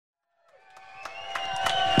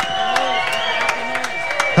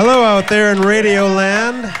Hello out there in Radio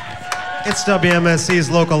Land. It's WMSC's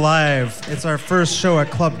Local Live. It's our first show at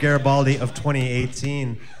Club Garibaldi of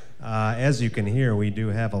 2018. As you can hear, we do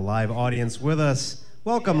have a live audience with us.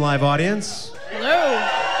 Welcome, live audience. Hello.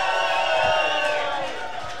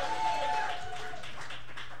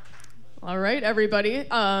 All right, everybody.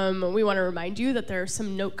 We want to remind you that there are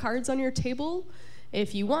some note cards on your table.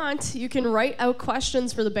 If you want, you can write out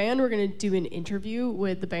questions for the band. We're going to do an interview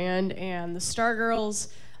with the band and the Stargirls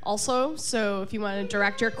also. So if you want to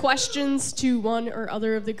direct your questions to one or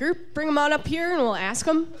other of the group, bring them on up here and we'll ask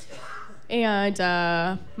them. And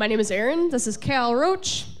my name is Erin. This is Cal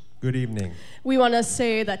Roach. Good evening. We want to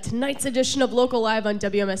say that tonight's edition of Local Live on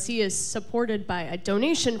WMSC is supported by a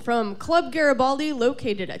donation from Club Garibaldi,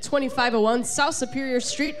 located at 2501 South Superior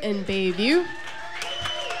Street in Bayview.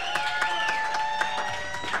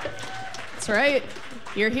 That's right.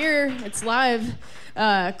 You're here. It's live.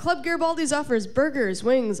 Club Garibaldi's offers burgers,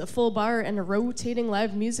 wings, a full bar, and a rotating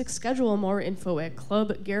live music schedule. More info at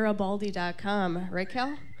clubgaribaldi.com. Right,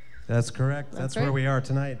 Cal? That's correct. That's right. Where we are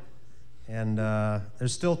tonight. And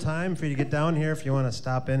there's still time for you to get down here if you want to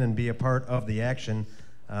stop in and be a part of the action.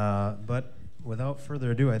 But without further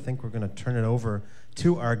ado, I think we're going to turn it over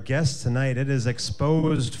to our guest tonight. It is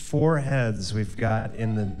Exposed Foreheads we've got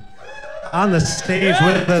on the stage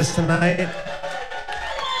with us tonight.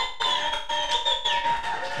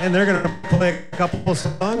 And they're going to play a couple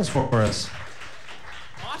songs for us.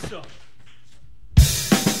 Awesome.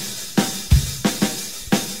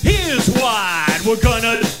 Here's what we're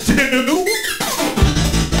gonna do.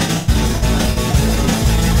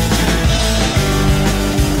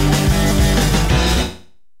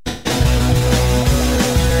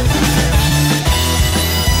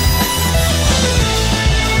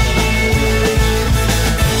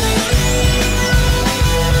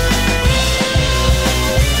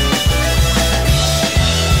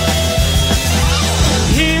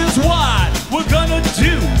 Here's what we're gonna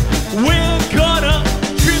do. We're gonna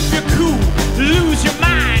trip you cool, lose your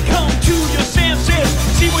mind, come to your senses,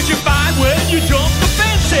 see what you find when you jump the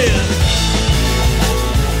fences.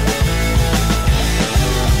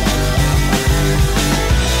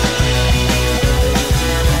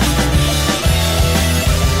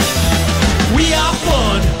 We are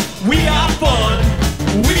fun, we are fun,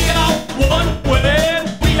 we are one way,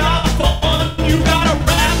 we are fun. You gotta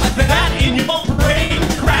wrap that in your brain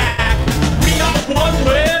crack. We are one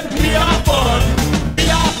way, we are fun, we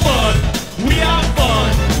are fun, we are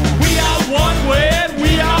fun, we are one way,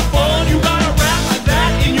 we are fun. You gotta wrap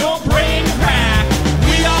that in your brain crack.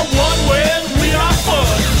 We are one way, we are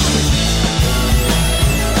fun.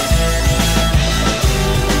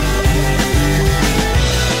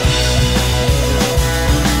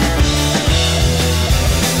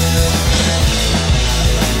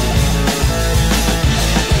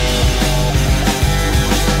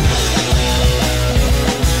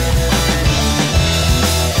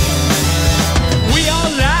 We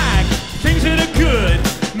all like things that are good.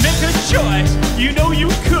 Make a choice, you know you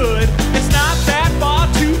could. It's not that far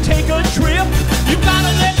to take a trip. You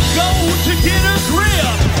gotta let go to get a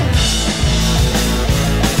grip.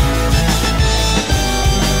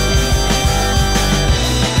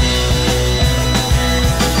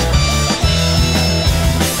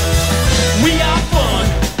 We are fun,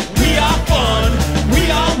 we are fun, we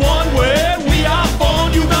are one way, we are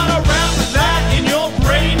fun. You gotta wrap that in your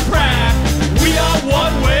brain crack. We are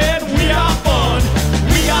one way, we are fun,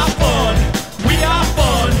 we are fun, we are fun.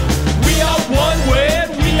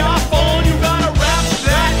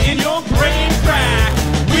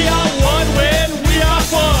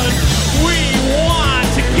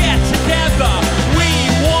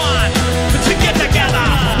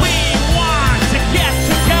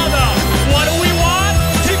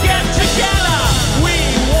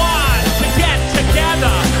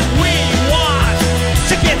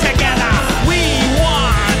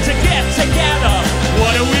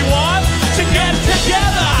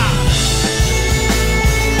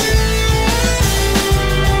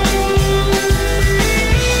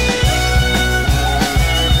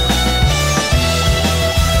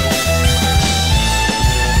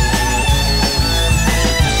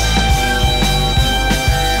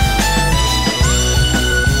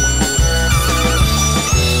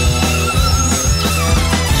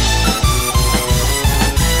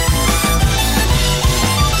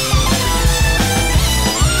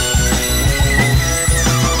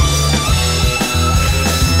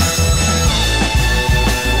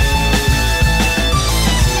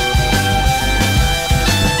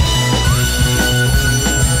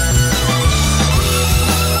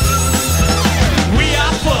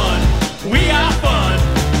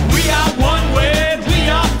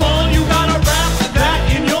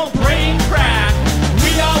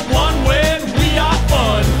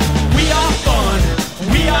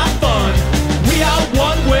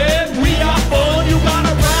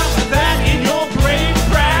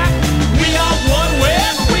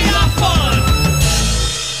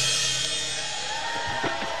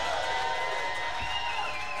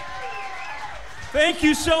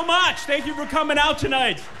 so much. Thank you for coming out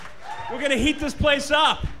tonight. We're going to heat this place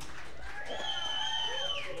up.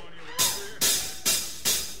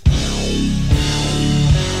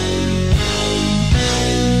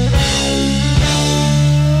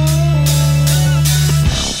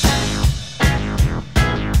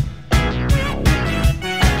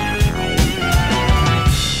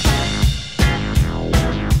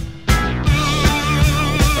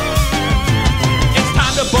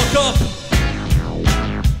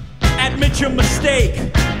 Admit your mistake.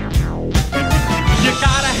 You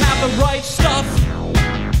gotta have the right stuff.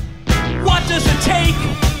 What does it take?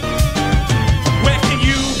 Where can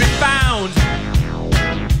you be found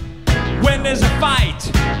when there's a fight?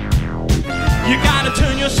 You gotta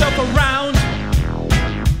turn yourself around.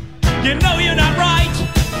 You know you're not right.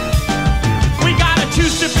 We gotta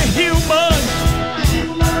choose to be human.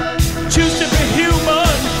 Choose to be human.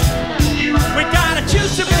 We gotta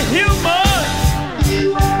choose to be human.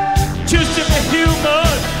 Choose to be human.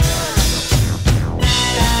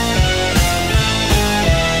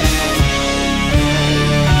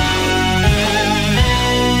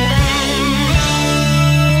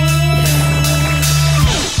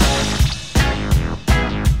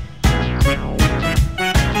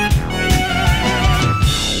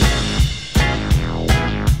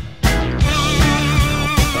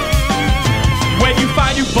 When you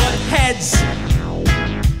find you butt heads,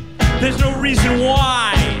 there's no reason why.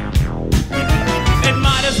 It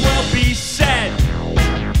might as well be said.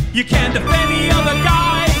 You can't defend the other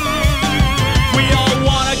guy. We all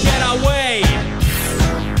wanna get our way.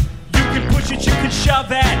 You can push it, you can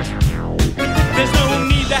shove it. There's no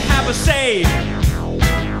need to have a say.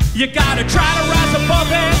 You gotta try to rise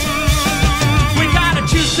above it. We gotta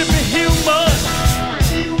choose to be human.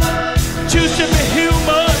 Choose to be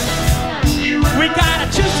human. We gotta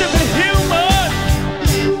choose to be human.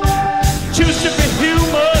 Choose to be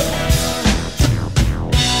human.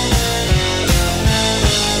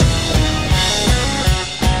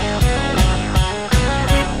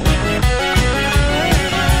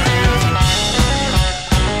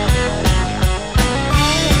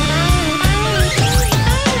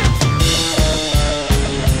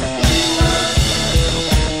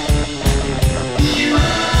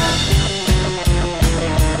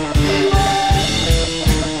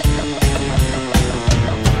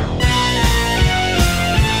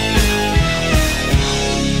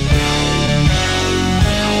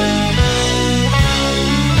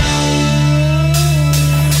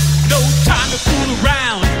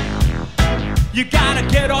 You gotta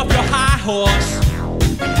get off your high horse.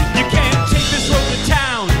 You can't take this road to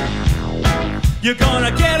town. You're gonna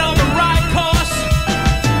get on the right course.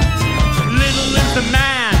 Little is the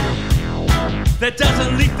man that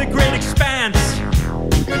doesn't leap the great expanse.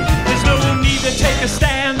 There's no need to take a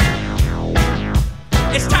stand.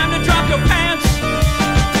 It's time to drop your pants.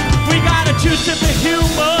 We gotta choose to be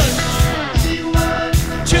human.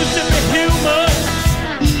 Choose to be human.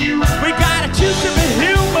 We gotta choose to be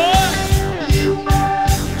human.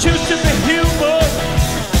 Choose to be human.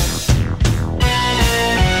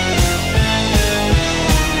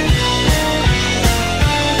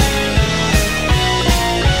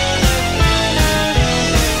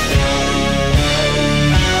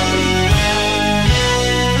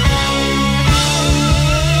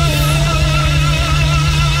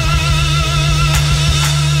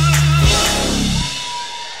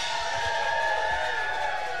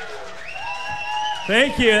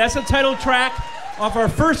 Thank you. That's the title track off our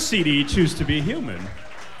first CD, Choose to Be Human.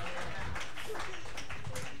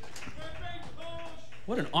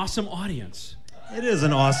 What an awesome audience. It is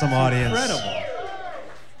an awesome audience. Incredible.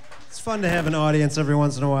 It's fun to have an audience every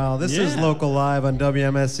once in a while. This is Local Live on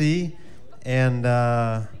WMSE, and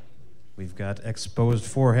we've got Exposed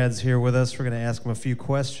Foreheads here with us. We're going to ask them a few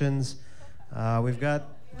questions. We've got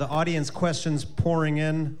the audience questions pouring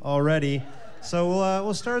in already, so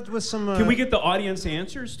we'll start with some... Can we get the audience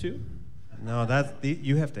answers, too? No,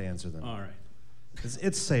 you have to answer them. All right.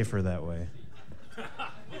 It's safer that way.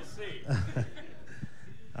 We'll see.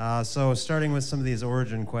 So starting with some of these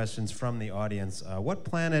origin questions from the audience, what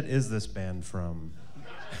planet is this band from?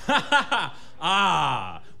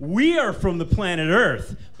 We are from the planet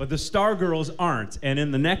Earth, but the Stargirls aren't. And in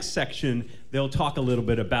the next section, they'll talk a little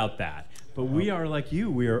bit about that. But we are like you.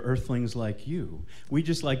 We are Earthlings like you. We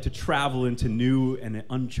just like to travel into new and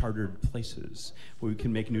uncharted places where we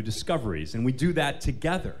can make new discoveries, and we do that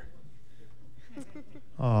together.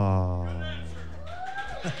 Oh.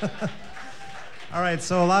 All right,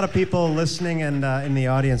 so a lot of people listening and in the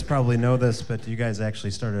audience probably know this, but you guys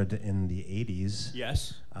actually started in the 80s.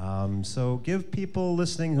 Yes. So give people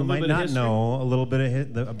listening who A little might bit of not history? know a little bit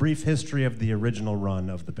of a brief history of the original run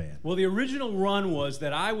of the band. Well, the original run was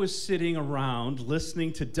that I was sitting around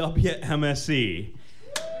listening to WMSE.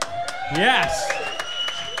 Yes.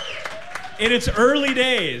 In its early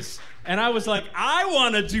days. And I was like, I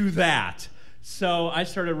want to do that. So I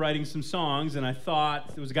started writing some songs, and I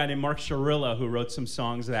thought there was a guy named Mark Sharilla who wrote some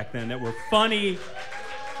songs back then that were funny,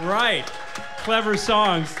 right, clever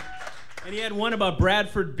songs. And he had one about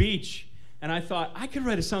Bradford Beach. And I thought, I could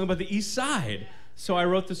write a song about the East Side. So I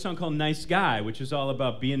wrote this song called Nice Guy, which is all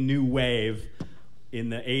about being new wave in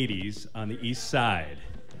the 80s on the East Side.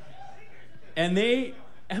 And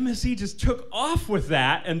MSE just took off with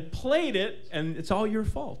that and played it, and it's all your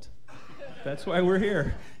fault. That's why we're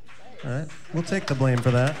here. All right, we'll take the blame for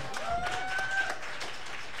that.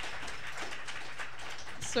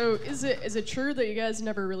 So is it true that you guys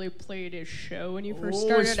never really played a show when you first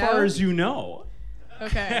started as far out? as you know.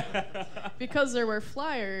 Okay. Because there were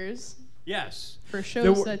flyers Yes. for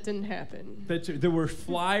shows that didn't happen. There were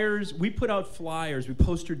flyers. We put out flyers. We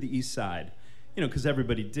postered the East Side, because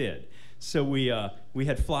everybody did. So we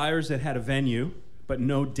had flyers that had a venue, but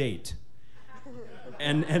no date.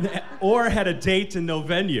 Or had a date and no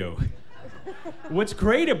venue. What's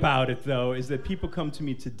great about it, though, is that people come to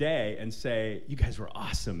me today and say, you guys were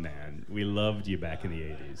awesome, man. We loved you back in the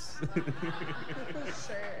 80s.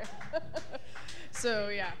 Sure. So,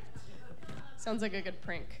 yeah. Sounds like a good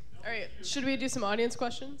prank. All right, should we do some audience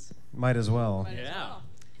questions? Might as well.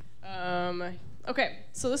 Okay,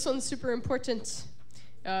 so this one's super important.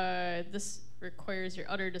 This requires your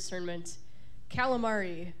utter discernment.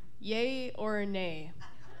 Calamari, yay or nay?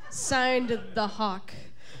 Signed, The Hawk.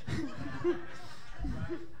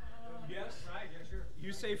 Yes, fried, yeah, sure.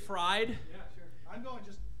 You say fried? Yeah, sure. I'm going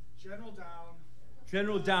just General Down.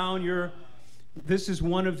 General Down, this is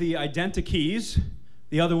one of the identikeys.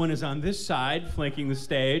 The other one is on this side, flanking the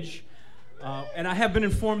stage. And I have been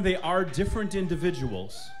informed they are different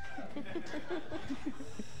individuals.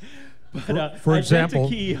 But For example,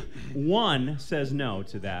 Identikey 1 says no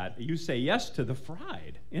to that. You say yes to the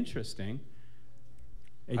fried. Interesting.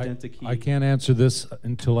 Identikey. I can't answer this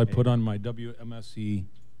until I put on my WMSE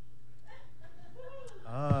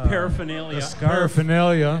Paraphernalia. The scarf.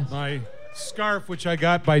 paraphernalia, my scarf, which I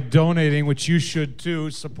got by donating, which you should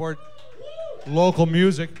too. Support local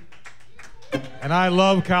music. And I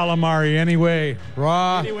love calamari anyway.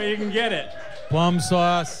 Raw, Any way you can get it. plum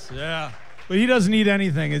sauce, yeah. But he doesn't eat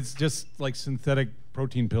anything. It's just like synthetic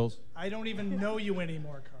protein pills. I don't even know you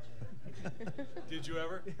anymore, Carla. Did you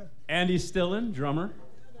ever? Andy Stillen, drummer.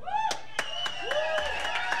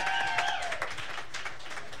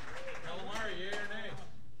 Calamari, yay or nay?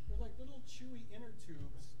 They're like little chewy inner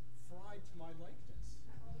tubes fried to my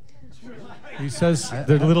likeness. He says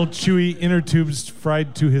the little chewy inner tubes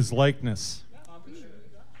fried to his likeness.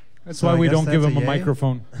 That's So why I we guess don't give that's him a a yay?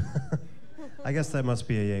 microphone. I guess that must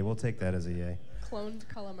be a yay. We'll take that as a yay. Cloned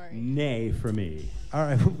calamari. Nay for me. All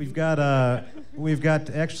right, we've got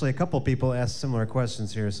actually a couple people asked similar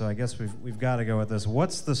questions here, so I guess we've got to go with this.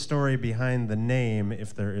 What's the story behind the name,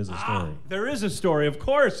 if there is a story? There is a story, of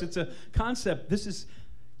course. It's a concept. This is,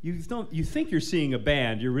 you think you're seeing a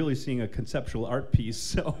band, you're really seeing a conceptual art piece.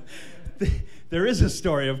 So there is a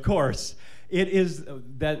story, of course. It is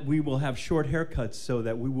that we will have short haircuts so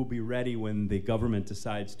that we will be ready when the government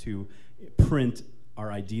decides to print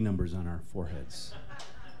our ID numbers on our foreheads.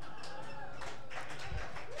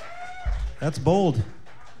 That's bold.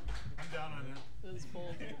 That is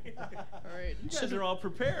bold. All right. You guys are all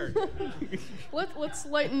prepared. Let's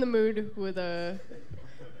lighten the mood with a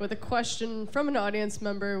question from an audience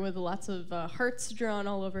member with lots of hearts drawn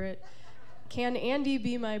all over it. Can Andy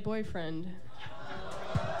be my boyfriend?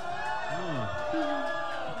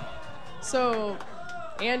 So,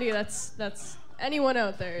 Andy, that's anyone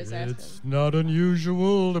out there is asking. It's not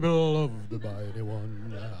unusual to be loved by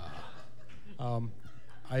anyone.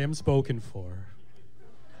 I am spoken for.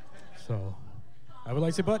 So, I would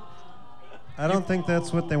like to, but I don't think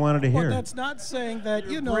that's what they wanted to hear. that's not saying that,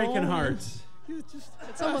 you know. Breaking hearts. You just,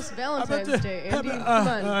 It's almost Valentine's Day, Andy. Come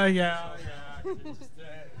on. yeah.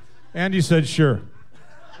 Andy said sure.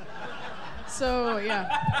 So,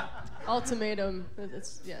 yeah, ultimatum.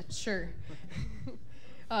 Yeah, sure.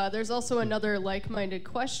 There's also another like-minded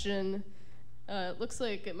question. It looks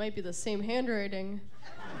like it might be the same handwriting.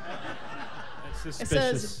 That's It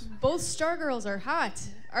suspicious. says, both Stargirls are hot.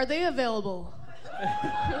 Are they available?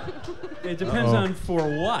 It depends on for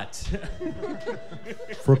what.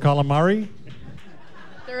 For calamari?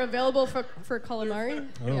 They're available for calamari?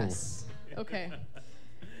 Oh. Yes. Okay.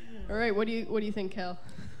 All right. What do you think, Cal?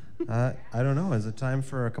 I don't know. Is it time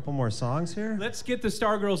for a couple more songs here? Let's get the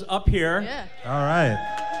Stargirls up here. Yeah. All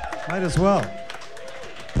right. Might as well.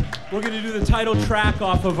 We're going to do the title track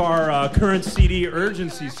off of our current CD,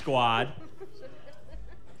 Urgency Squad.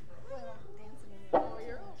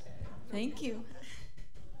 Thank you.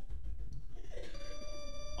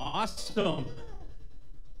 Awesome.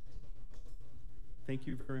 Thank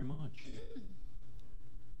you very much.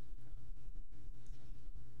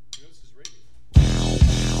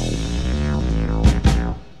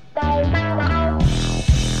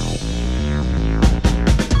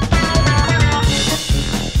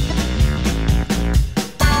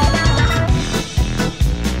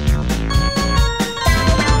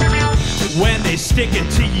 When they stick it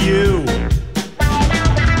to you,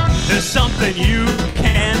 there's something you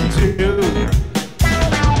can do.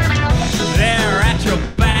 They're at your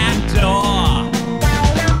back door.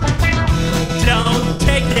 Don't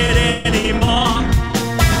take it anymore.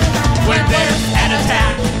 When there's an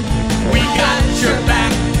attack, we got your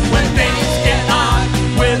back. When things get hard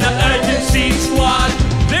with the urgency squad,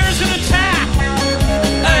 there's an attack.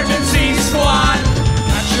 Urgency squad,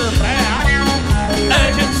 got your back.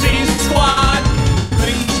 Urgency squad,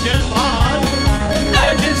 things get hard.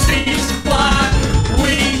 Urgency squad,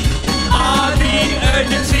 we are the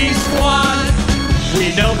urgency squad.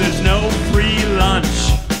 We know there's no free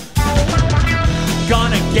lunch.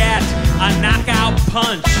 Gonna get a knockout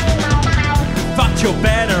punch. Fuck, you're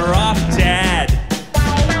better off dead.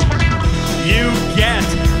 You get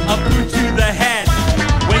a boot to the head.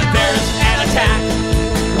 When there's an attack,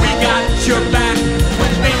 we got your back.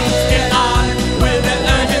 When things get on with the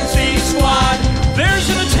urgency squad, there's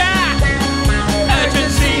an attack.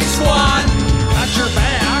 Urgency squad, got your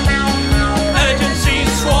back. Urgency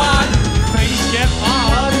squad, things get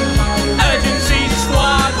on. Urgency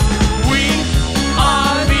squad, we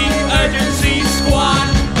are the urgency squad.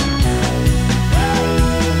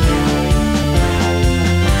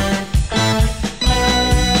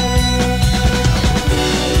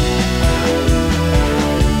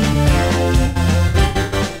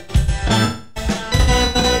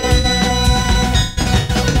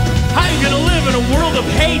 How you gonna live in a world of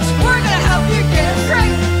hate? We're gonna help you get it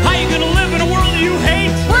straight. How you gonna live in a world you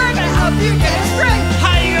hate? We're gonna help you get it straight.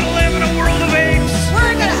 How you gonna live in a world of apes?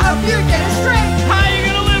 We're gonna help you get it straight. How you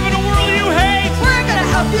gonna live in a world you hate? We're gonna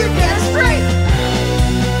help you get it straight.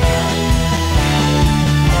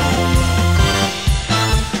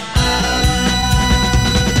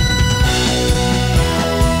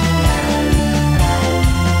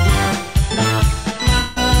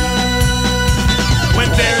 When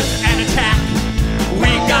there's an attack, we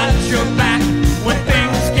got your back. When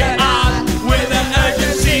things get odd with an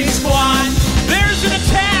urgency squad, there's an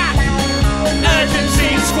attack.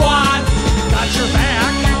 Urgency squad, got your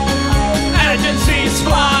back. Urgency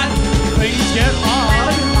squad, things get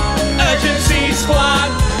odd. Urgency squad,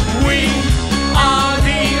 we are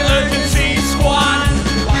the urgency squad.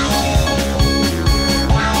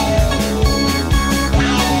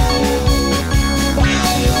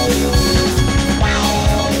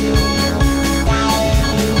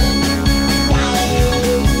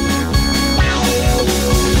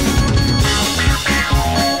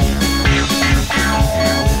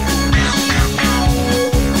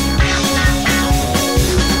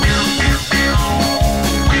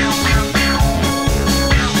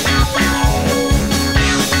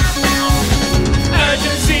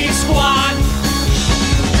 Urgency squad.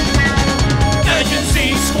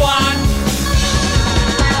 Urgency squad.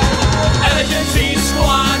 Urgency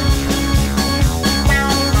squad.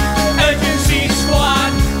 Urgency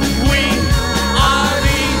squad. We are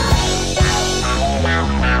the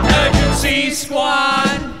urgency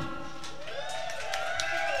squad.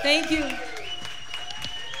 Thank you.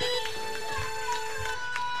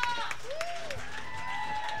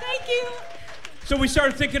 Thank you. So we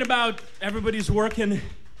started thinking about everybody's working,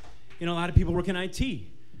 a lot of people work in IT.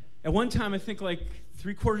 At one time, I think like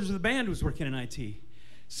 3/4 of the band was working in IT.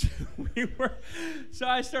 So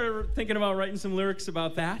I started thinking about writing some lyrics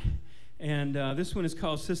about that. And this one is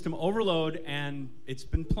called System Overload, and it's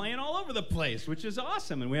been playing all over the place, which is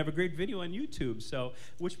awesome. And we have a great video on YouTube. So,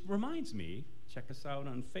 which reminds me, check us out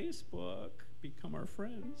on Facebook. Become our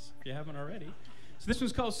friends if you haven't already. So this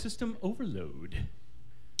one's called System Overload.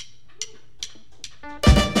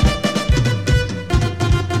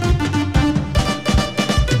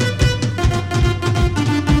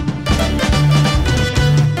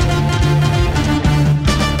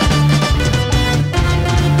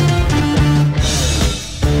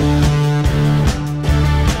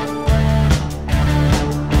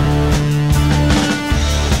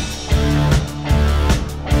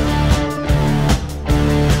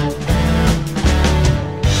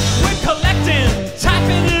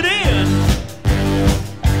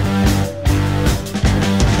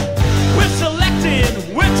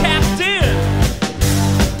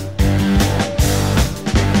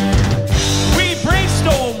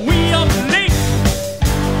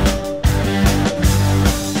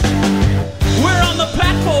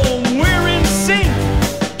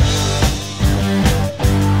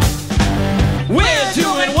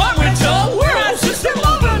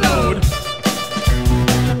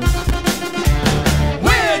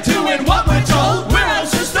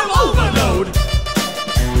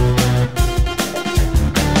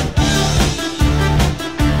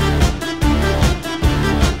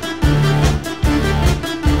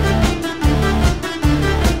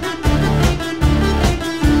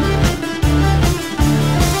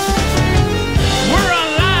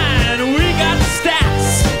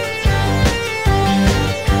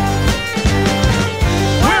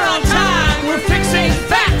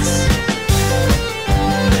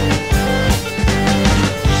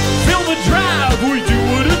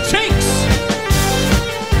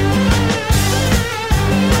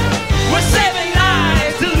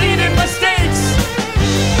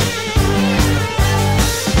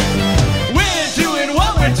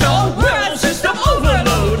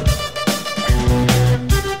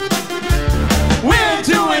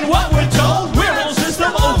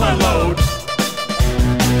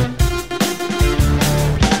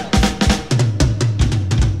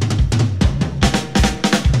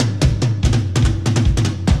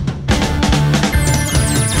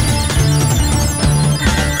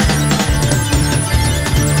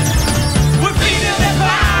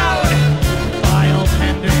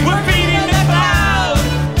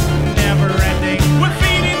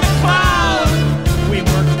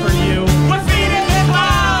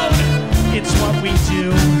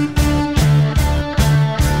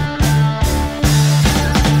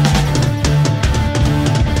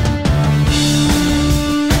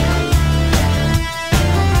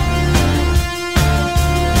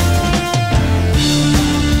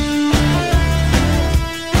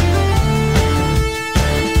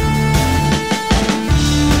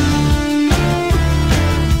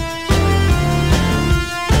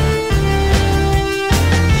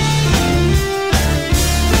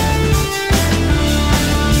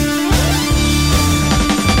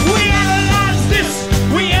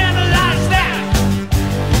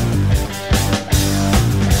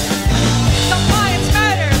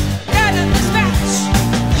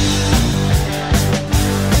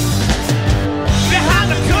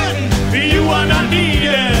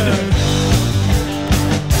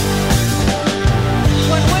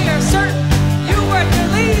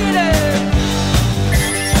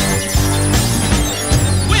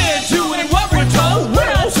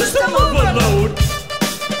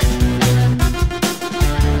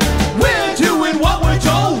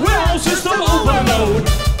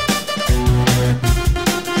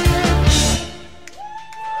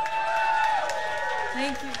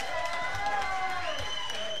 Thank you.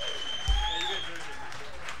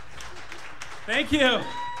 Thank you.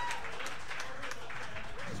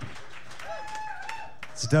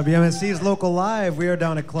 It's WMSC's Local Live. We are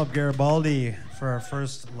down at Club Garibaldi for our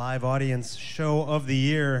first live audience show of the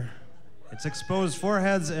year. It's Exposed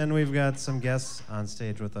Foreheads, and we've got some guests on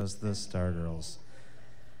stage with us, the Stargirls.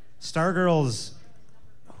 Stargirls,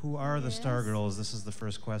 who are the Stargirls? This is the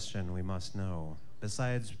first question we must know.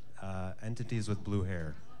 Besides entities with blue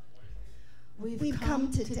hair. We've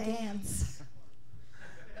come to dance.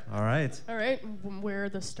 All right. All right, where are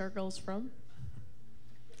the Stargirls from?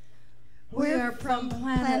 We're from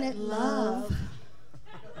Planet Love.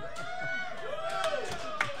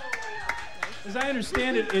 As I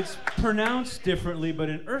understand it, it's pronounced differently, but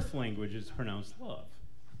in Earth language, it's pronounced love.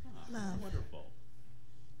 Love. Wonderful.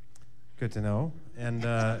 Good to know. And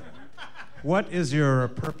what is your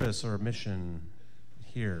purpose or mission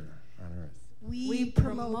here on Earth? We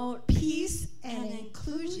promote peace and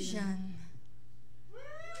inclusion.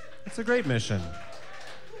 It's a great mission.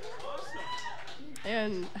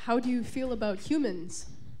 And how do you feel about humans?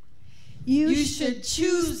 You should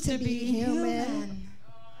choose to be human.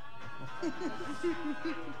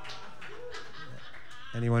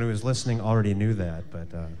 Anyone who was listening already knew that, but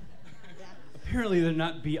Apparently, they're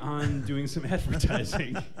not beyond doing some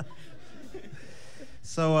advertising.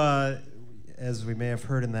 so as we may have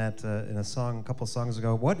heard in that in a song a couple songs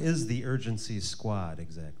ago, what is the Urgency Squad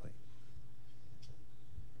exactly?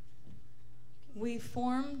 We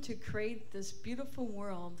formed to create this beautiful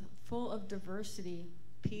world full of diversity,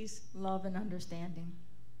 peace, love, and understanding.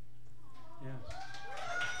 Yeah.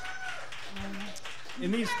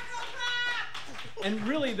 And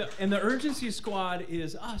really, the Urgency Squad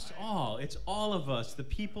is us all. It's all of us, the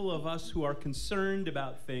people of us who are concerned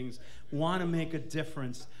about things, want to make a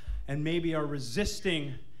difference, and maybe are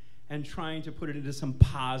resisting and trying to put it into some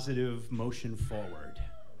positive motion forward.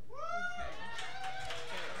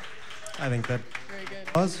 I think that Very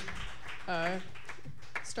good. was.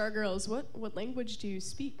 Stargirls, what language do you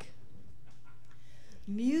speak?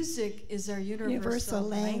 Music is our Universal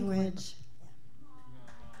language.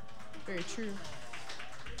 Very true.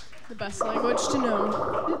 The best language to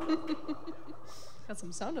know. Got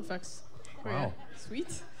some sound effects. for Wow. you.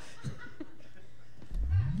 Sweet.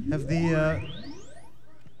 Have the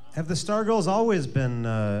Stargirls always been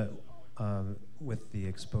with the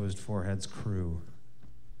Exposed Foreheads crew?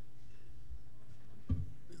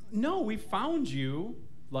 No, we found you,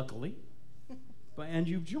 luckily, and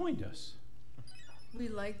you've joined us. We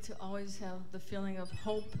like to always have the feeling of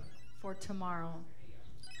hope for tomorrow.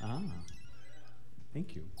 Ah,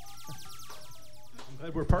 thank you. I'm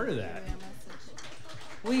glad we're part of that.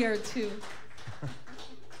 We are too.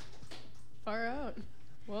 Far out.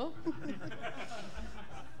 Well.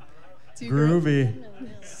 Groovy.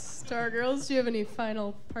 Stargirls, do you have any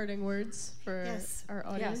final parting words for Yes. our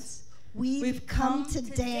audience? We've come to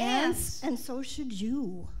dance, and so should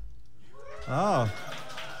you. Oh,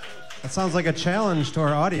 that sounds like a challenge to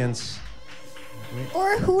our audience.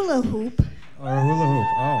 Or hula hoop. Or a hula hoop.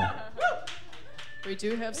 Oh. We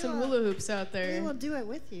do have some hula hoops out We there. will do it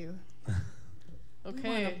with you.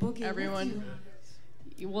 Okay, boogie with everyone.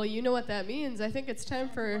 Well, you know what that means. I think it's time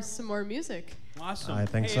for some more music. Awesome. I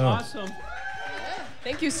think hey, so. Awesome.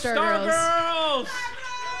 Thank you, Stargirls. Stargirls!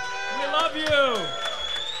 We love you.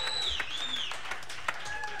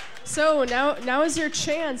 So now is your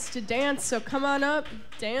chance to dance. So come on up,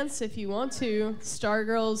 dance if you want to.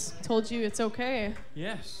 Stargirls told you it's okay.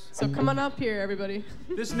 Yes. So come on up here, everybody.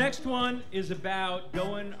 This next one is about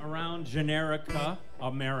going around Generica,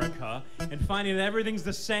 America, and finding that everything's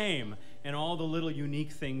the same, and all the little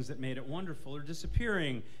unique things that made it wonderful are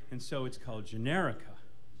disappearing, and so it's called Generica.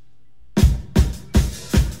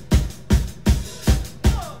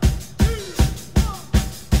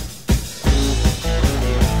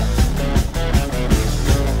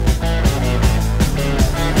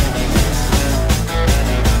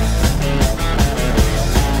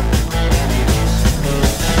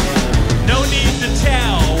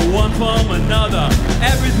 From another,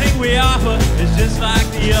 everything we offer is just like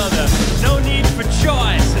the other. No need for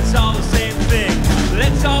choice, it's all the same thing.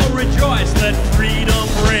 Let's all rejoice, let freedom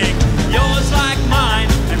ring. Yours like mine,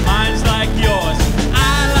 and mine's like yours.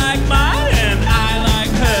 I like mine, and I like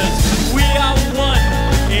hers. We are one,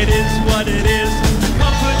 it is what it is.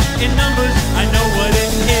 Comfort in numbers, I know what it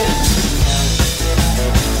is.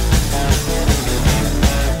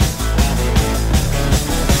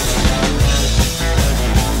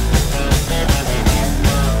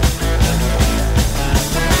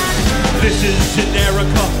 This is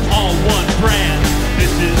Generica, all one brand.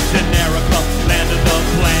 This is Generica, land of the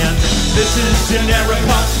plans. This is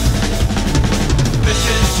Generica. This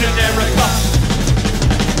is Generica.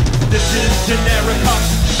 This is Generica.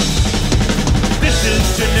 This is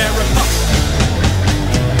Generica.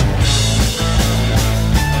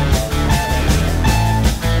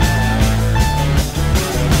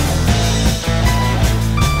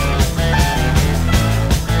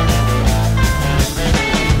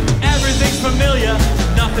 Everything's familiar,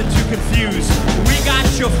 nothing to confuse. We got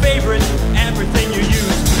your favorite, everything you use.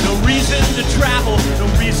 No reason to travel, no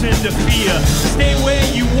reason to fear. Stay where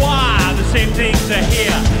you are, the same things are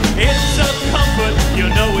here. It's a comfort, you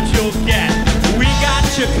know what you'll get. We got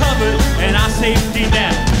you covered in our safety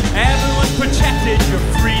net. Everyone's protected, you're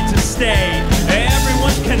free to stay.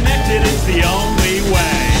 Everyone's connected, it's the only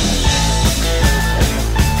way.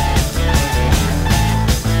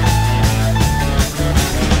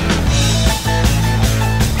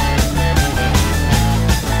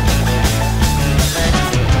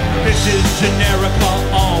 This is Generica,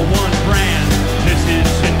 all one brand. This is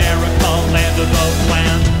Generica, land of the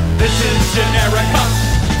land. This is Generica.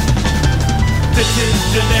 This is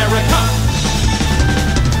Generica.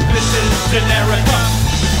 This is Generica.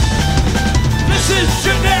 This is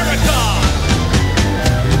Generica.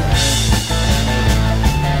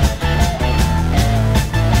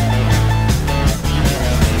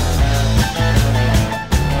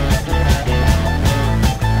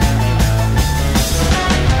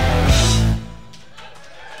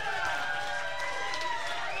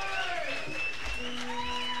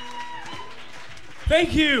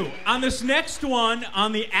 Thank you. On this next one,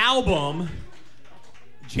 on the album,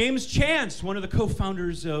 James Chance, one of the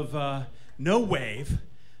co-founders of No Wave,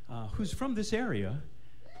 who's from this area.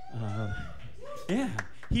 Yeah,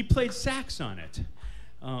 he played sax on it.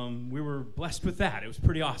 We were blessed with that. It was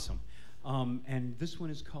pretty awesome. And this one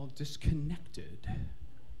is called Disconnected.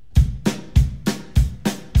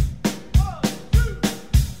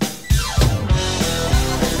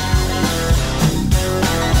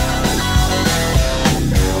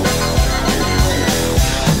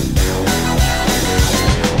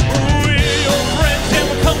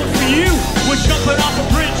 We're jumping off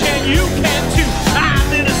a bridge and you can too.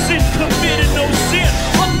 I'm innocent, committed no sin.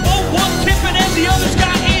 But one tipping and the others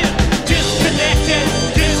got in. Disconnected,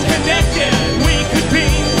 disconnected. We could be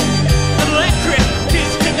electric.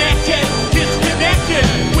 Disconnected, disconnected.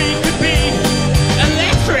 We could be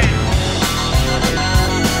electric.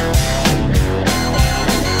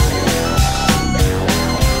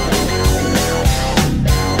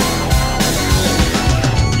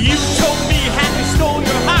 You told me happy stole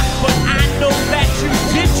your heart, but I know that you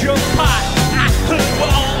did your part. I heard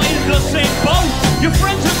we're all in the same boat. Your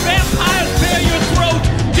friends are vampires, bare your throat.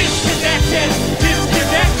 Disconnected,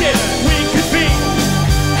 disconnected. We could be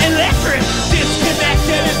electric.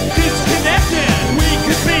 Disconnected, disconnected. We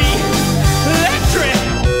could be electric.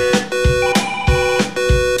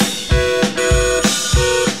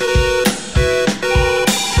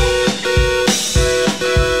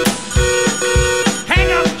 Hang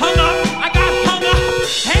up, hung up, I got hung up.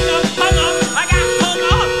 Hang up, hung up, I got hung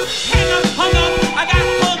up. Hang up, hung up, I got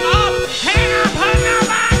hung up. Hang up, hung up,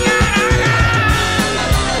 I got hung up.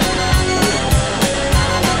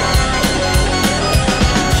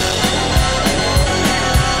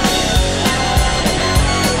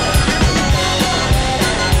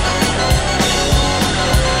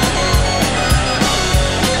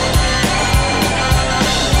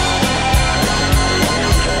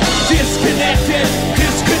 Disconnected,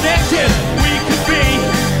 disconnected. We could be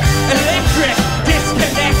electric.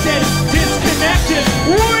 Disconnected, disconnected.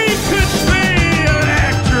 We could be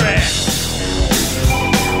electric.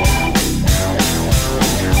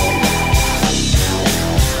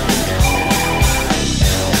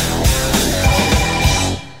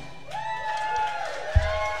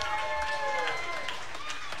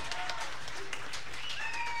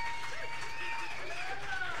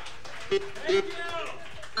 Thank you.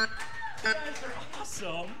 You guys are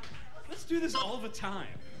awesome. Let's do this all the time.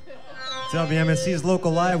 It's WMSC's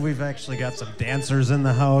Local Live. We've actually got some dancers in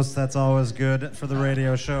the house. That's always good for the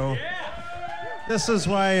radio show. This is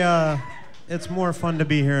why it's more fun to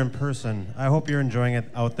be here in person. I hope you're enjoying it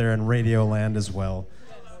out there in Radio Land as well.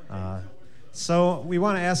 So we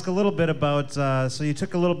want to ask a little bit about, so you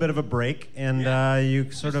took a little bit of a break and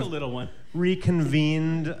you sort Just of a little one.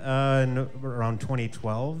 reconvened in around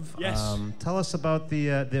 2012. Yes. Tell us about the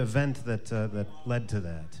event that led to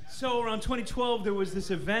that. So around 2012, there was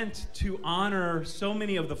this event to honor so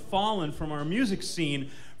many of the fallen from our music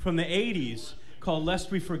scene from the 80s called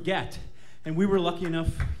Lest We Forget. And we were lucky enough,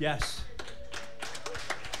 yes,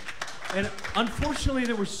 And unfortunately,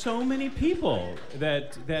 there were so many people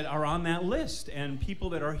that are on that list, and people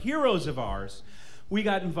that are heroes of ours. We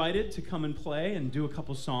got invited to come and play and do a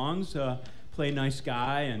couple songs, play Nice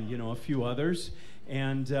Guy and, a few others.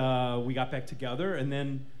 And we got back together, and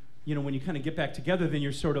then, when you kind of get back together, then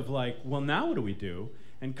you're sort of like, well, now what do we do?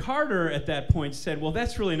 And Carter at that point said, well,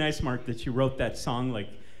 that's really nice, Mark, that you wrote that song like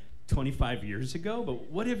 25 years ago,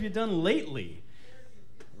 but what have you done lately?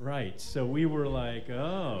 Right, so we were like,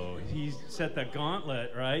 oh, he set the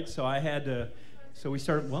gauntlet, right? So we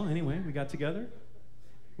started, well, anyway, we got together.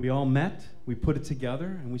 We all met, we put it together,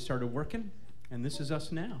 and we started working, and this is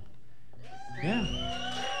us now. Yeah.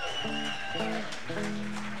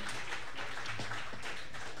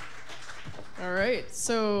 All right,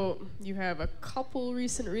 so you have a couple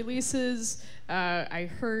recent releases. I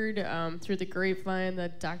heard through the grapevine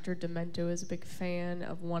that Dr. Demento is a big fan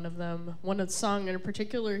of one of them. One of the song in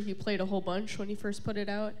particular, he played a whole bunch when he first put it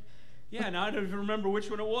out. Yeah, now I don't even remember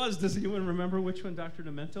which one it was. Does anyone remember which one Dr.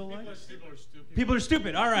 Demento liked? People are stupid. People Are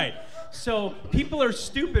Stupid, all right. So People Are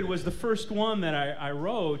Stupid was the first one that I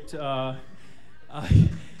wrote. Yeah,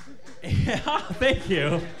 thank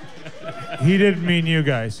you. He didn't mean you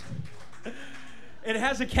guys. It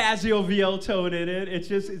has a Casio VL tone in it.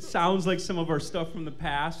 It sounds like some of our stuff from the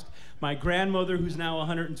past. My grandmother, who's now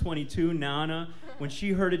 122, Nana, when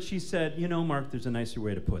she heard it, she said, Mark, there's a nicer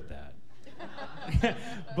way to put that.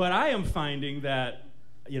 But I am finding that,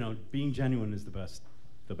 being genuine is the best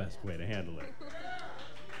way to handle it.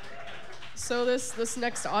 So this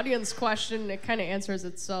next audience question, it kind of answers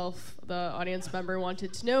itself. The audience member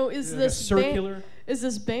wanted to know, is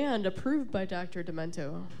this band approved by Dr.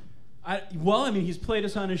 Demento? He's played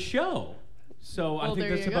us on his show. So I think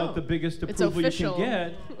that's about the biggest approval you can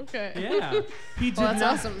get. Okay. Yeah. He did that's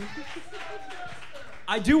awesome.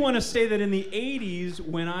 I do want to say that in the 80s,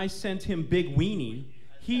 when I sent him Big Weenie,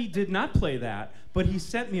 he did not play that, but he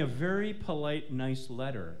sent me a very polite, nice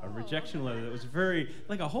letter, a rejection letter that was very,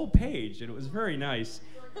 like a whole page, and it was very nice.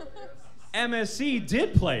 MSC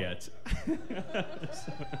did play it.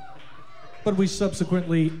 But we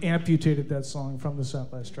subsequently amputated that song from the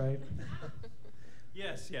set list, right?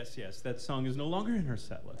 Yes. That song is no longer in her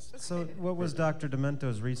set list. So what was Dr.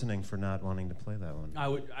 Demento's reasoning for not wanting to play that one?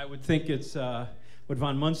 I would think it's what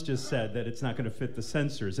Von Muntz just said, that it's not going to fit the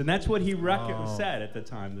censors. And that's what he said at the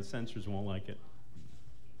time. The censors won't like it.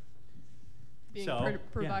 Being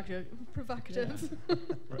provocative. Yeah.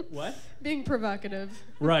 What? Being provocative.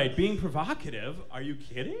 Right, being provocative? Are you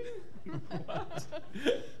kidding?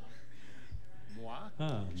 What?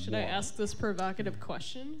 Should I ask this provocative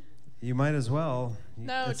question? You might as well.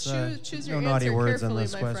 No, choose your naughty answer words carefully, on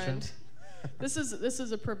this my question. friend. This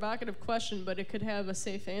is a provocative question, but it could have a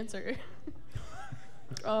safe answer.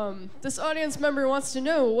 This audience member wants to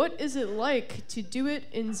know, what is it like to do it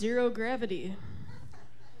in zero gravity?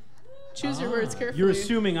 Choose your words carefully. You're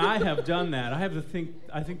assuming I have done that. I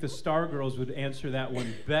think the Stargirls would answer that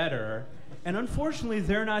one better, and unfortunately,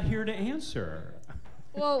 they're not here to answer.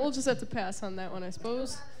 Well, we'll just have to pass on that one, I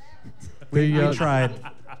suppose. We tried.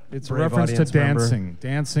 It's a Brave reference to audience member.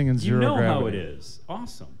 dancing in zero You know gravity. how it is.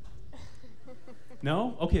 Awesome.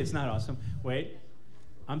 No? Okay, it's not awesome. Wait.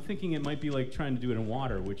 I'm thinking it might be like trying to do it in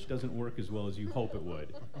water, which doesn't work as well as you hope it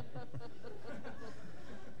would.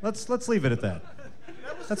 Let's leave it at that.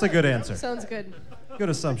 That's a good answer. Sounds good. Good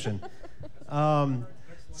assumption.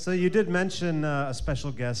 So you did mention a special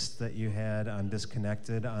guest that you had on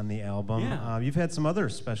Disconnected on the album. Yeah. You've had some other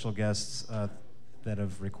special guests that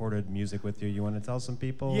have recorded music with you. You want to tell some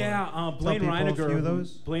people? Yeah, Blaine Reiniger. A few of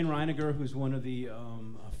those? Blaine Reiniger, who's one of the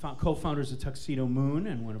co-founders of Tuxedo Moon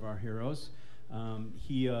and one of our heroes.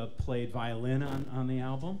 He played violin on the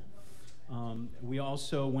album. We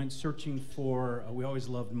also went searching for We Always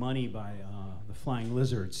Loved Money by the Flying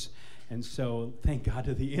Lizards. And so, thank God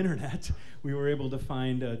to the internet, we were able to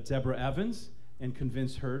find Deborah Evans and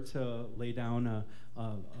convince her to lay down a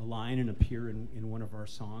line and appear in one of our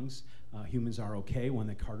songs, Humans Are Okay, one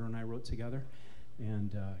that Carter and I wrote together.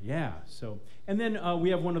 And and then we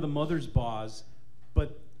have one of the Mother's Baws,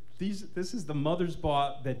 but this is the Mother's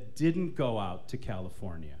Baw that didn't go out to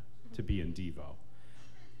California to be in Devo.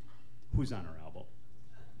 Who's on our album?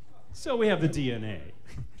 So we have the DNA.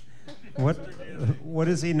 What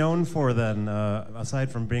is he known for then,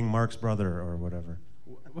 aside from being Mark's brother or whatever?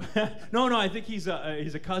 No, I think he's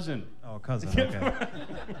a cousin. Oh, cousin, okay.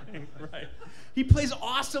 Right. He plays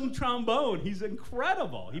awesome trombone. He's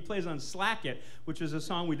incredible. He plays on Slack It, which is a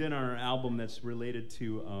song we did on our album that's related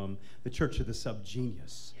to the Church of the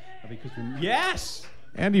Subgenius. Yes!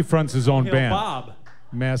 And he fronts his own Hail band, Bob.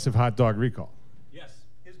 Massive Hot Dog Recall. Yes,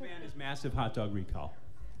 his band is Massive Hot Dog Recall.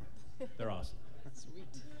 They're awesome. Sweet.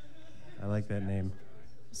 I like that name.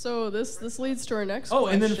 So this leads to our next Oh,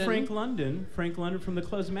 question. and then Frank London from the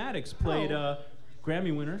Closmatics played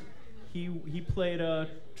Grammy winner. He played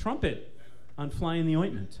trumpet on "Fly in the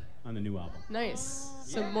Ointment" on the new album. Nice.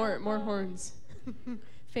 Some more horns.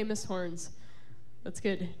 Famous horns. That's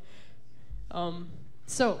good.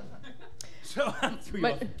 So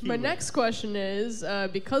my next question is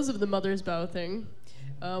because of the Mother's Bow thing,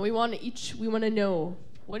 we want to know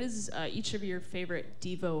what is each of your favorite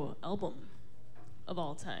Devo album of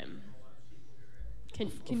all time.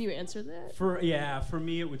 Can you answer that? For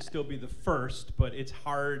me it would still be the first, but it's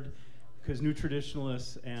hard because New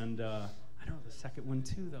Traditionalists and I don't know the second one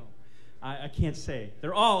too though. I can't say.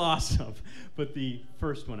 They're all awesome, but the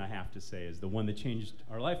first one I have to say is the one that changed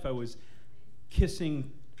our life. I was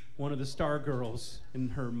kissing one of the Stargirls in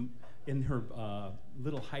her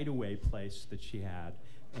little hideaway place that she had,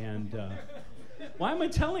 and why am I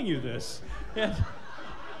telling you this?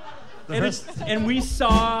 And we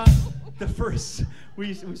saw the first.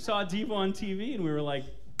 We saw Devo on TV, and we were like,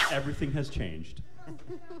 everything has changed.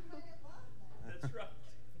 That's right.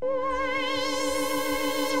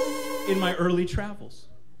 In my early travels.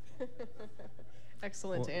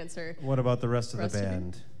 Excellent answer. What about the rest of the Rest of you?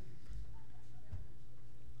 band?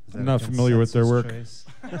 Is I'm that a not familiar with their work. consensus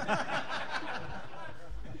choice?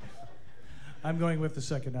 I'm going with the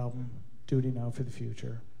second album, Duty Now for the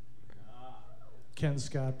Future. Ken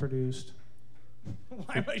Scott produced.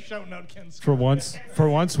 Why am I shouting out Ken Scott? For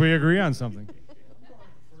once, we agree on something.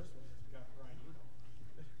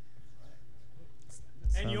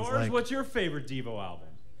 And Sounds yours, like- what's your favorite Devo album?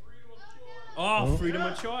 Oh, Freedom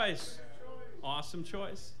of Choice. Awesome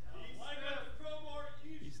choice.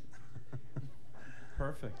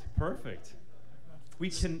 Perfect. We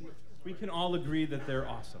can all agree that they're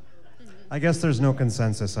awesome. I guess there's no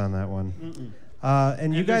consensus on that one.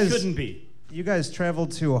 And you And there guys shouldn't be. You guys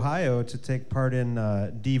traveled to Ohio to take part in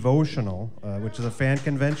Devotional, which is a fan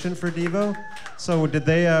convention for Devo. So did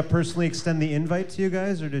they personally extend the invite to you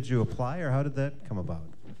guys, or did you apply, or how did that come about?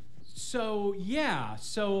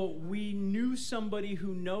 So we knew somebody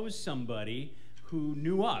who knows somebody who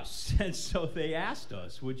knew us, and so they asked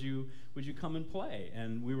us, would you come and play?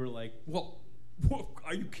 And we were like, well,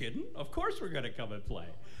 are you kidding? Of course we're gonna come and play.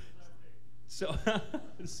 So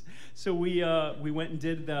we went and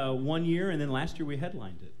did 1 year, and then last year we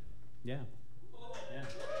headlined it. Yeah.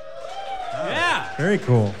 Yeah. Very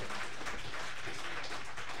cool.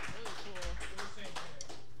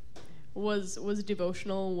 Was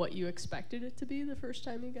Devotional what you expected it to be the first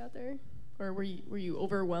time you got there, or were you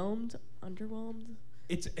overwhelmed, underwhelmed?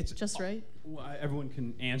 It's Just right? Well, everyone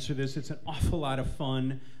can answer this. It's an awful lot of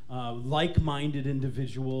fun, like-minded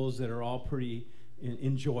individuals that are all pretty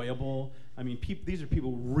enjoyable. I mean, these are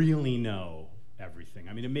people who really know everything.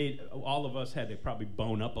 I mean, it made all of us had to probably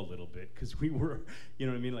bone up a little bit because we were, you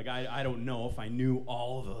know what I mean? Like I don't know if I knew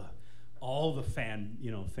all the fan,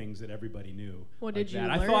 things that everybody knew. What like did you that.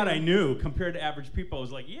 learn? I thought I knew compared to average people. I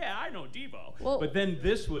was like, yeah, I know Devo. Well, but then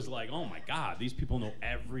this was like, oh my God, these people know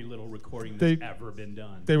every little recording that's ever been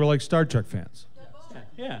done. They were like Star Trek fans.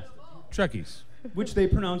 Yeah. Trekkies. Which they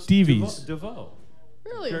pronounce Devies. DeVoe.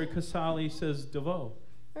 Really? Jerry Casale says DeVoe.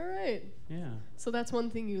 All right. Yeah. So that's one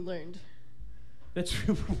thing you learned That's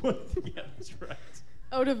yeah, that's right.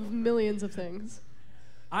 out of millions of things.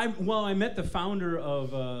 I met the founder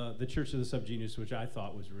of the Church of the Subgenius, which I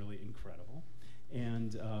thought was really incredible.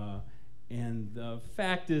 And the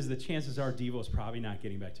fact is that chances are Devo's probably not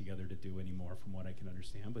getting back together to do anymore from what I can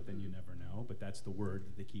understand, but then you never know. But that's the word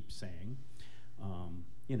that they keep saying.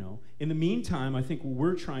 In the meantime, I think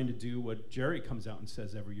we're trying to do what Jerry comes out and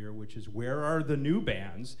says every year, which is where are the new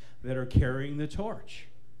bands that are carrying the torch?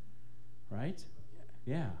 Right?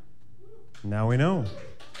 Yeah. Now we know.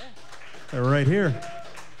 They're right here.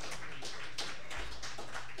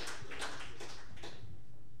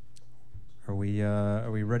 Are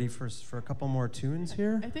we ready for a couple more tunes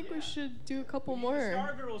here? I think we should do a couple more.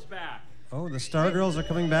 Stargirl's back. Oh, the Stargirls are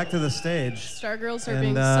coming back to the stage. Stargirls are And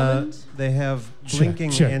being summoned. they have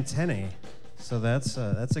blinking check. antennae, so that's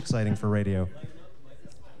exciting for radio.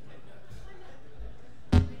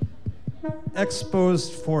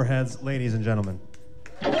 Exposed foreheads, ladies and gentlemen.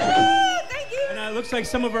 Thank you. And it looks like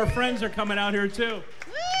some of our friends are coming out here too.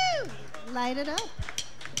 Woo! Light it up.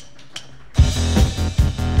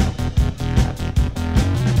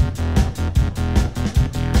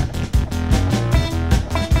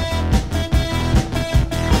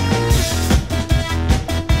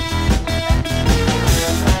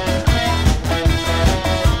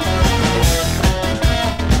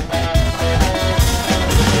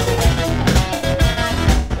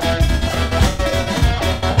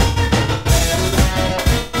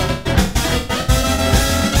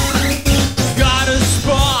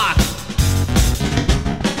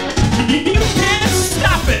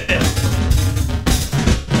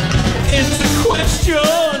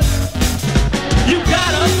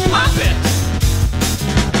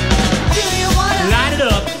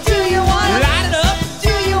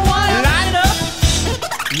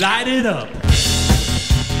 up.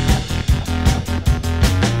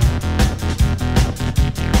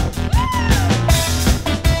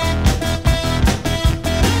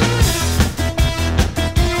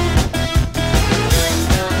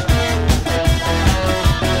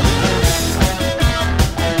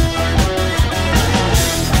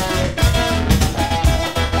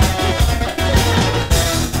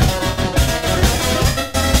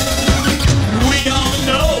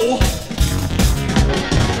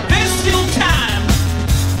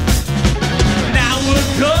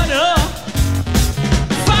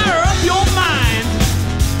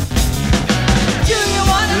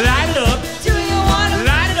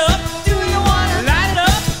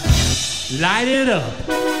 Light it up.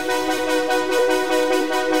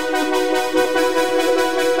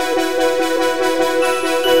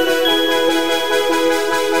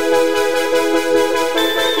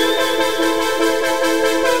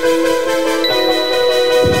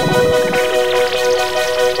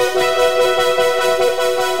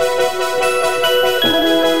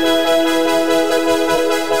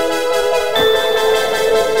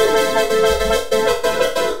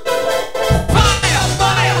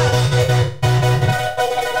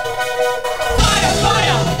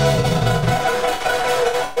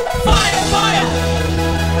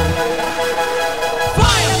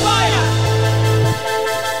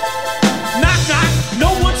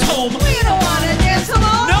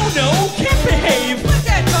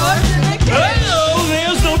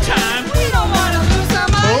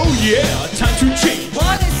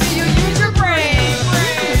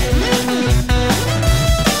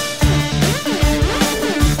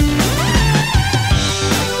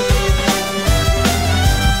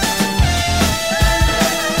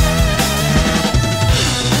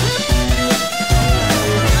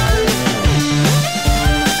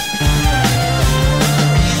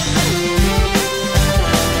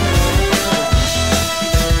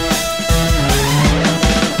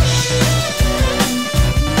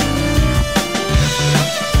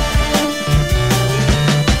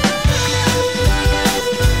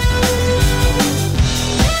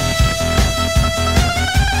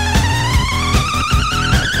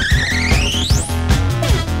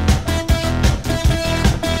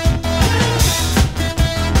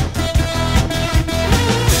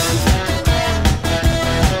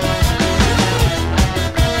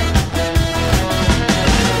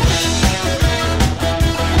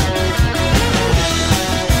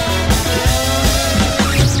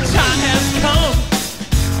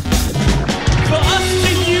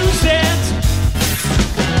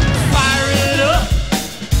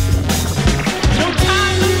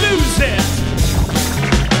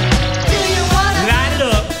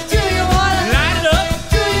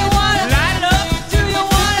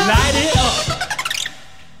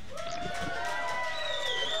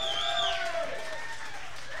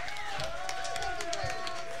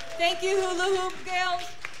 Thank you, Hula Hoop Gals.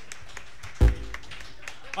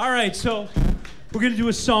 All right, so we're going to do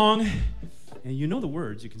a song, and you know the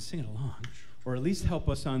words. You can sing it along, or at least help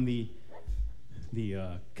us on the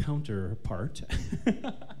counter part.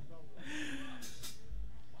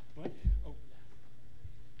 What? Oh.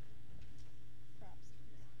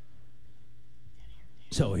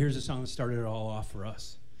 So here's a song that started it all off for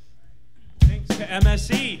us. Thanks to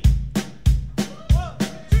MSE.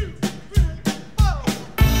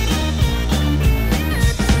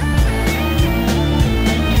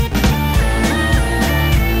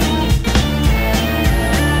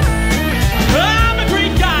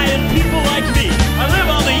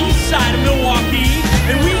 Side of Milwaukee,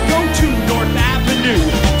 and we go to North Avenue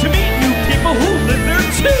to meet new people who live there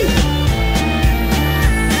too.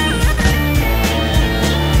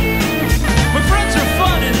 My friends are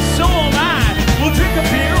fun and so am I. We'll drink a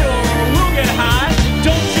beer or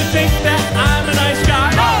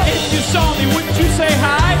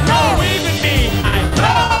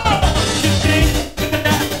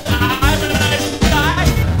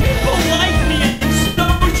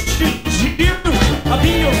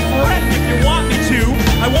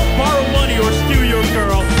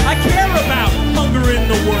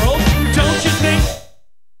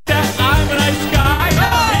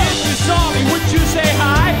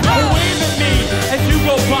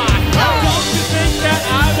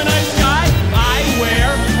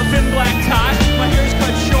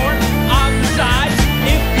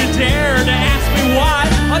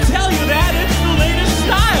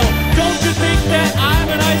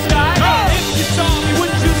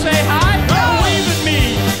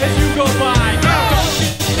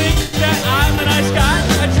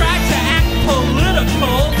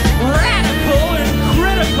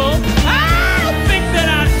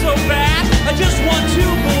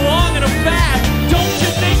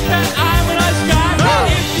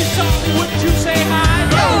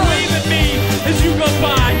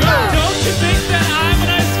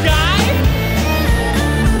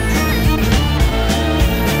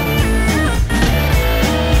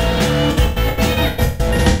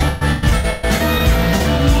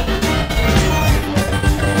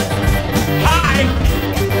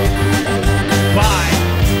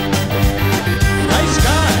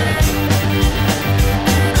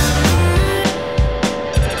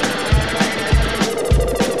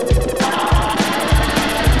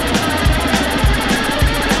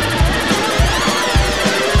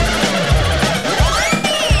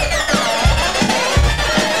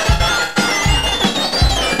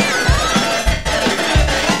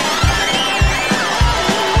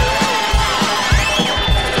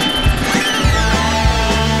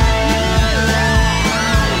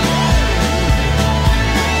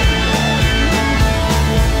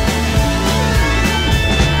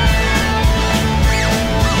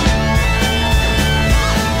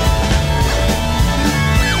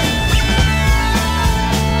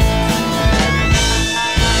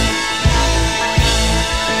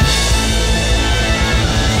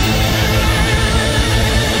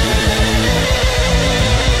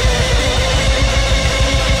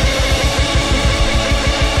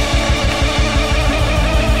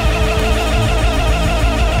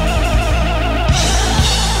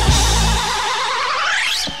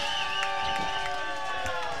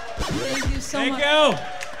Thank much. you.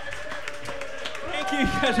 Thank you. You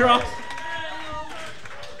guys are awesome.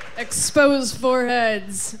 Exposed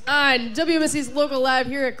Foreheads on WMSC's local live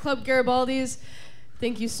here at Club Garibaldi's.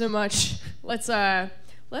 Thank you so much. Let's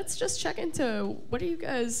just check into what are you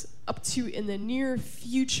guys up to in the near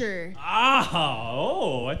future?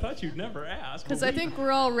 I thought you'd never ask. Because I think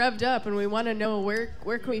we're all revved up and we want to know where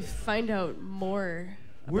can we find out more.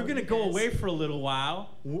 We're going to go guys. away for a little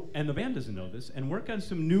while, and the band doesn't know this, and work on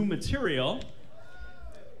some new material.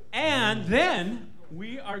 And then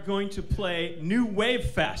we are going to play New Wave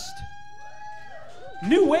Fest.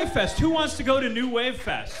 New Wave Fest. Who wants to go to New Wave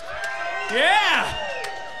Fest? Yeah!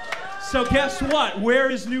 So guess what? Where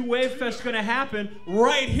is New Wave Fest going to happen?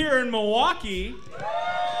 Right here in Milwaukee.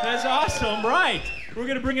 That's awesome, right? We're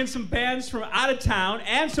going to bring in some bands from out of town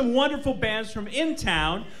and some wonderful bands from in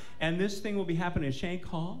town. And this thing will be happening at Shank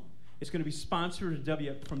Hall. It's going to be sponsored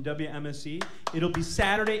from WMSE. It'll be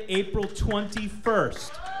Saturday, April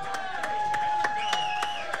 21st.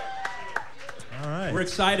 All right. We're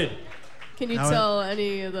excited. Can you tell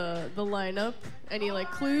any of the lineup? Any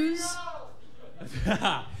like clues?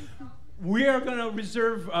 We are going to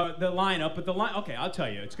reserve the lineup, but okay, I'll tell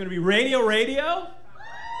you. It's going to be Radio, all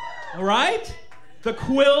right? The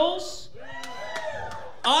Quills,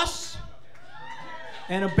 us,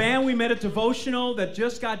 and a band we met at Devotional that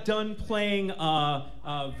just got done playing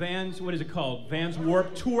Vans, what is it called? Vans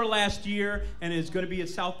Warped Tour last year, and is going to be at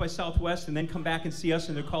South by Southwest and then come back and see us,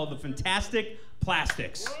 and they're called the Fantastic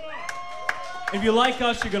Plastics. If you like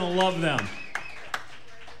us, you're going to love them.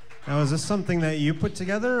 Now, is this something that you put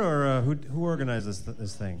together, or who organized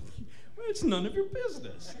this thing? Well, it's none of your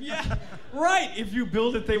business. Yeah, right. If you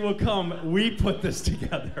build it, they will come. We put this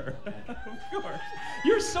together. Of course.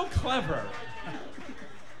 You're so clever.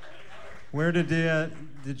 Where did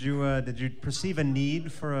you perceive a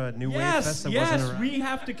need for a new wave fest that wasn't around? We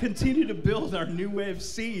have to continue to build our new wave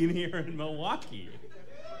scene here in Milwaukee.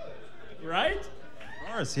 Right? Of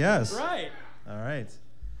course, yes. Right. All right.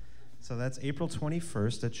 So that's April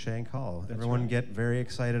 21st at Shank Hall. That's Everyone right. get very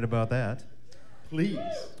excited about that. Please.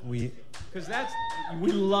 Because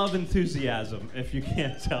we love enthusiasm, if you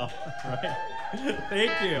can't tell. Right?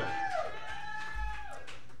 Thank you.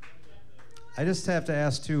 I just have to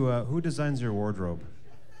ask too, who designs your wardrobe?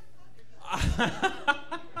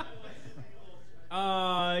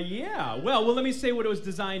 Yeah. Well, let me say what it was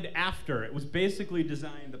designed after. It was basically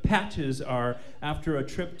designed, the patches are after a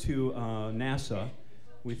trip to NASA.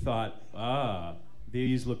 We thought,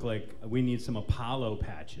 these look like, we need some Apollo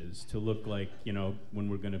patches to look like, when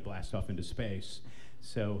we're going to blast off into space.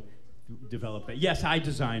 So develop that. Yes, I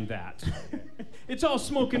designed that. It's all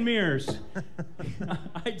smoke and mirrors.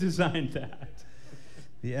 I designed that.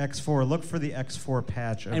 The X4. Look for the X4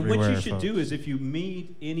 patch everywhere. And what you should folks. do is if you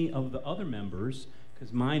meet any of the other members,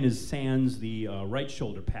 because mine is sans the right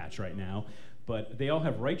shoulder patch right now, but they all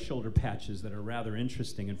have right shoulder patches that are rather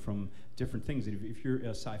interesting and from different things. If you're a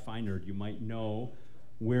sci-fi nerd, you might know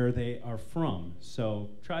where they are from. So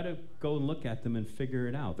try to go and look at them and figure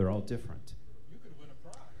it out. They're all different. You could win a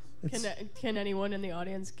prize. Can anyone in the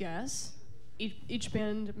audience guess each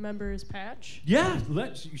band member's patch? Yeah,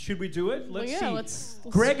 should we do it? Let's see. Let's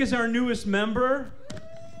Greg is our newest member.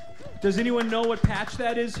 Does anyone know what patch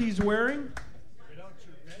that is he's wearing?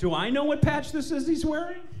 Do I know what patch this is he's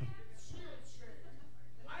wearing?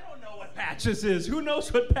 I don't know what patch this is. Who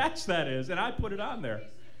knows what patch that is? And I put it on there.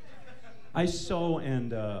 I sew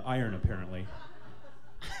and iron, apparently.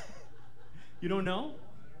 You don't know?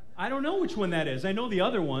 I don't know which one that is. I know the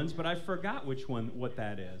other ones, but I forgot what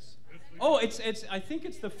that is. Oh, I think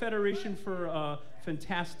it's the Federation for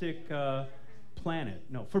Fantastic Planet.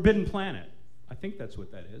 No, Forbidden Planet. I think that's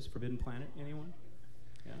what that is. Forbidden Planet, anyone?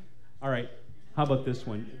 Yeah. All right. How about this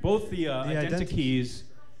one? Both the Identikeys,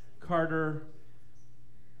 Carter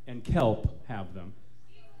and Kelp have them.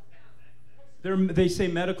 They say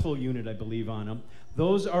medical unit, I believe, on them.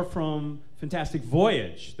 Those are from Fantastic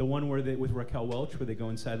Voyage, the one with Raquel Welch, where they go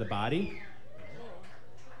inside the body.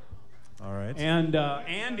 All right. And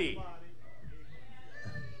Andy.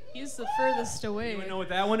 He's the furthest away. Anyone know what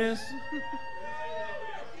that one is?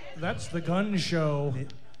 That's the gun show.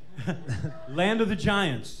 Land of the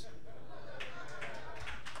Giants.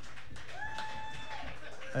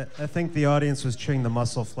 I think the audience was cheering the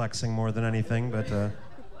muscle flexing more than anything, but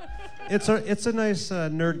it's a nice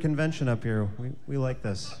nerd convention up here. We like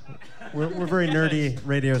this. We're very nerdy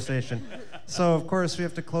radio station. So of course we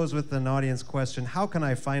have to close with an audience question. How can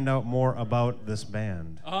I find out more about this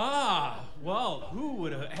band? Well, who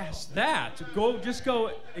would have asked that? Just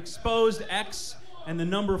go Exposed X and the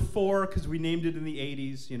number 4, because we named it in the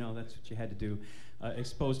 80s. That's what you had to do.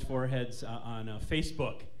 Exposed Foreheads on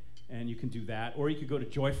Facebook. And you can do that. Or you could go to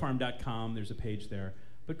joyfarm.com. There's a page there.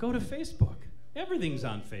 But go to Facebook. Everything's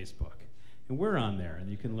on Facebook. And we're on there. And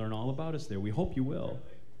you can learn all about us there. We hope you will.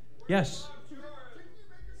 Yes?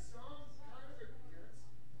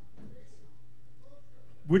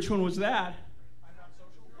 Which one was that?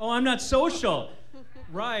 Oh, I'm not social.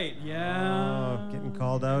 Right, yeah. Oh, getting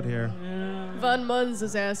called out here. Yeah. Von Munz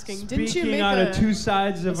is asking, didn't you Speaking make out a of two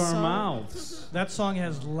sides of our song? mouths. That song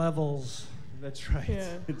has levels. That's right.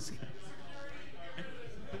 Yeah. It's-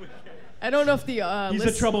 I don't know if the He's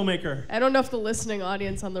a troublemaker. I don't know if the listening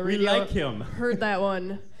audience on the We radio like him. heard that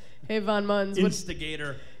one. Hey, Von Munz,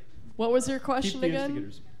 Instigator. what was your Keep question the again?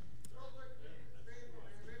 instigators.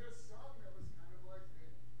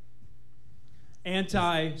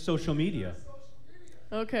 Anti-social media.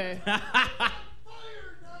 Okay.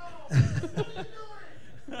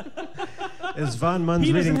 Is Von Munz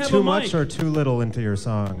He doesn't reading have too a much mic. or too little into your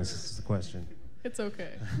songs? Is the question. It's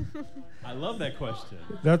okay. I love that question.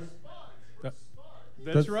 That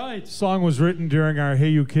That's that right. song was written during our "Hey,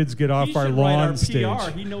 you kids, get off He our should write lawn" our stage. PR.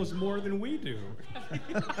 He knows more than we do.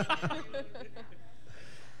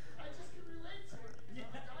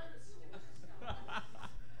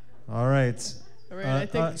 All right. All right, I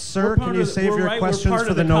think sir, We're can part you of the- save we're your right, we're questions part for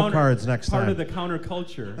of the note counter- cards next Part time? of the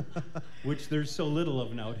counterculture, which there's so little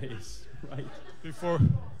of nowadays. Right. Before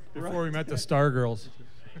we met the Stargirls.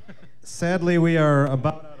 Sadly, we are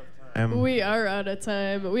about out of time. we are out of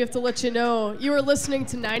time. We have to let you know you are listening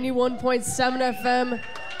to 91.7 FM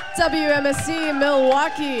WMSC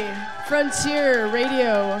Milwaukee Frontier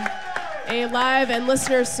Radio, a live and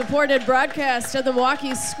listener-supported broadcast of the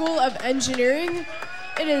Milwaukee School of Engineering.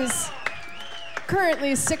 It is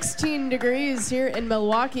currently 16 degrees here in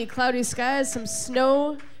Milwaukee, cloudy skies, some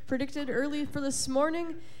snow predicted early for this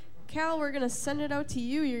morning. Cal, we're going to send it out to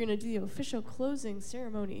you. You're going to do the official closing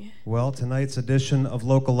ceremony. Well, tonight's edition of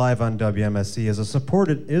Local Live on WMSC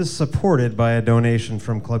is supported by a donation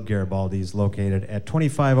from Club Garibaldi's, located at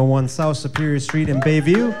 2501 South Superior Street in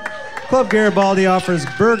Bayview. Club Garibaldi offers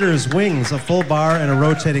burgers, wings, a full bar, and a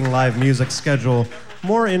rotating live music schedule.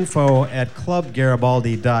 More info at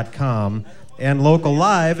clubgaribaldi.com. And Local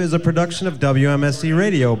Live is a production of WMSC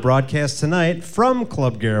Radio, broadcast tonight from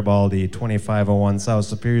Club Garibaldi, 2501 South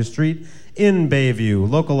Superior Street in Bayview.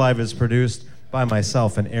 Local Live is produced by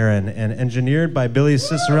myself and Aaron and engineered by Billy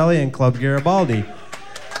Cicerelli and Club Garibaldi.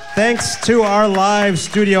 Thanks to our live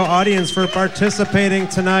studio audience for participating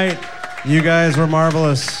tonight. You guys were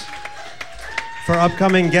marvelous. For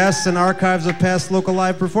upcoming guests and archives of past Local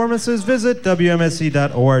Live performances, visit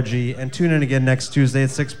WMSC.org and tune in again next Tuesday at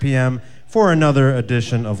 6 p.m. for another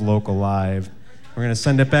edition of Local Live. We're going to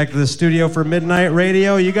send it back to the studio for Midnight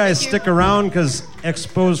Radio. You guys stick around because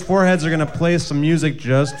Exposed Foreheads are going to play some music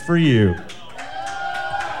just for you.